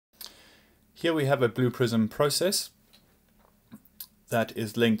Here we have a Blue Prism process that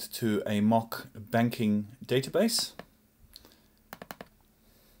is linked to a mock banking database.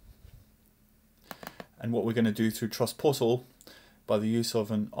 And what we're going to do through Trust Portal by the use of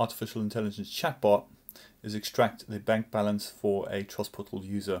an artificial intelligence chatbot is extract the bank balance for a Trust Portal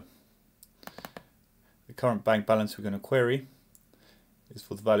user. The current bank balance we're going to query is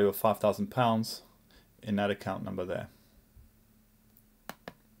for the value of £5,000 in that account number there.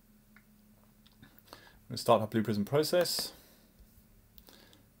 I'm going to start our Blue Prism process.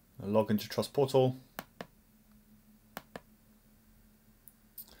 I'll log into Trust Portal.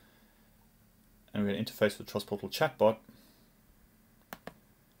 And we're going to interface with the Trust Portal chatbot.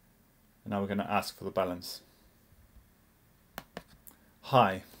 And now we're going to ask for the balance.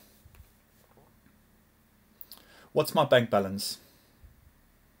 Hi. What's my bank balance?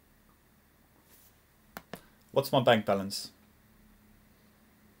 What's my bank balance?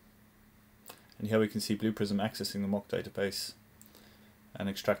 And here we can see Blue Prism accessing the mock database and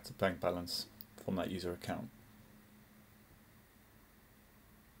extract the bank balance from that user account.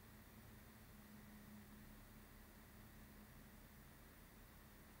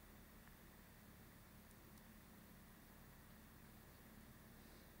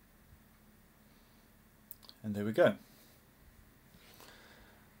 And there we go.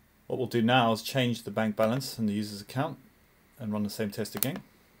 What we'll do now is change the bank balance in the user's account and run the same test again.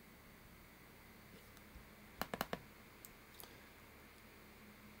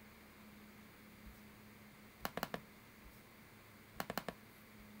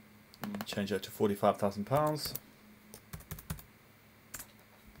 Change that to £45,000.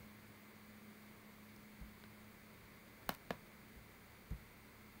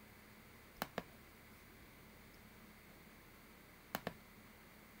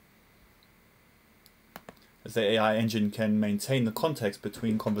 As the AI engine can maintain the context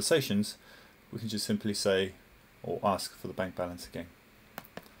between conversations, we can just simply say or ask for the bank balance again.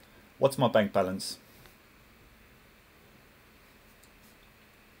 What's my bank balance?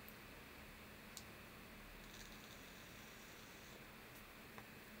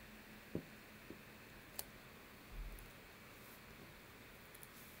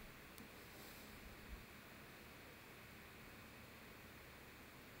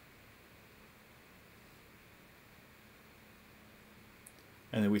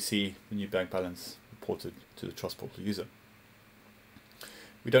 And then we see the new bank balance reported to the Trust Portal user.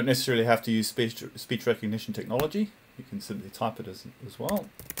 We don't necessarily have to use speech recognition technology. You can simply type it as well.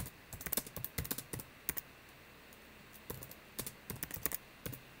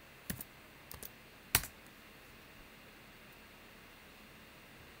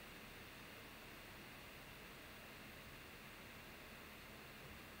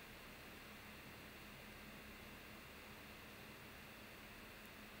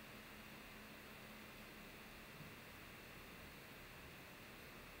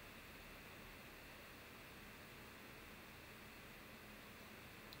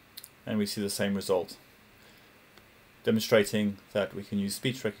 And we see the same result, demonstrating that we can use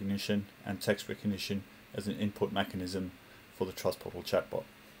speech recognition and text recognition as an input mechanism for the Trust Portal chatbot.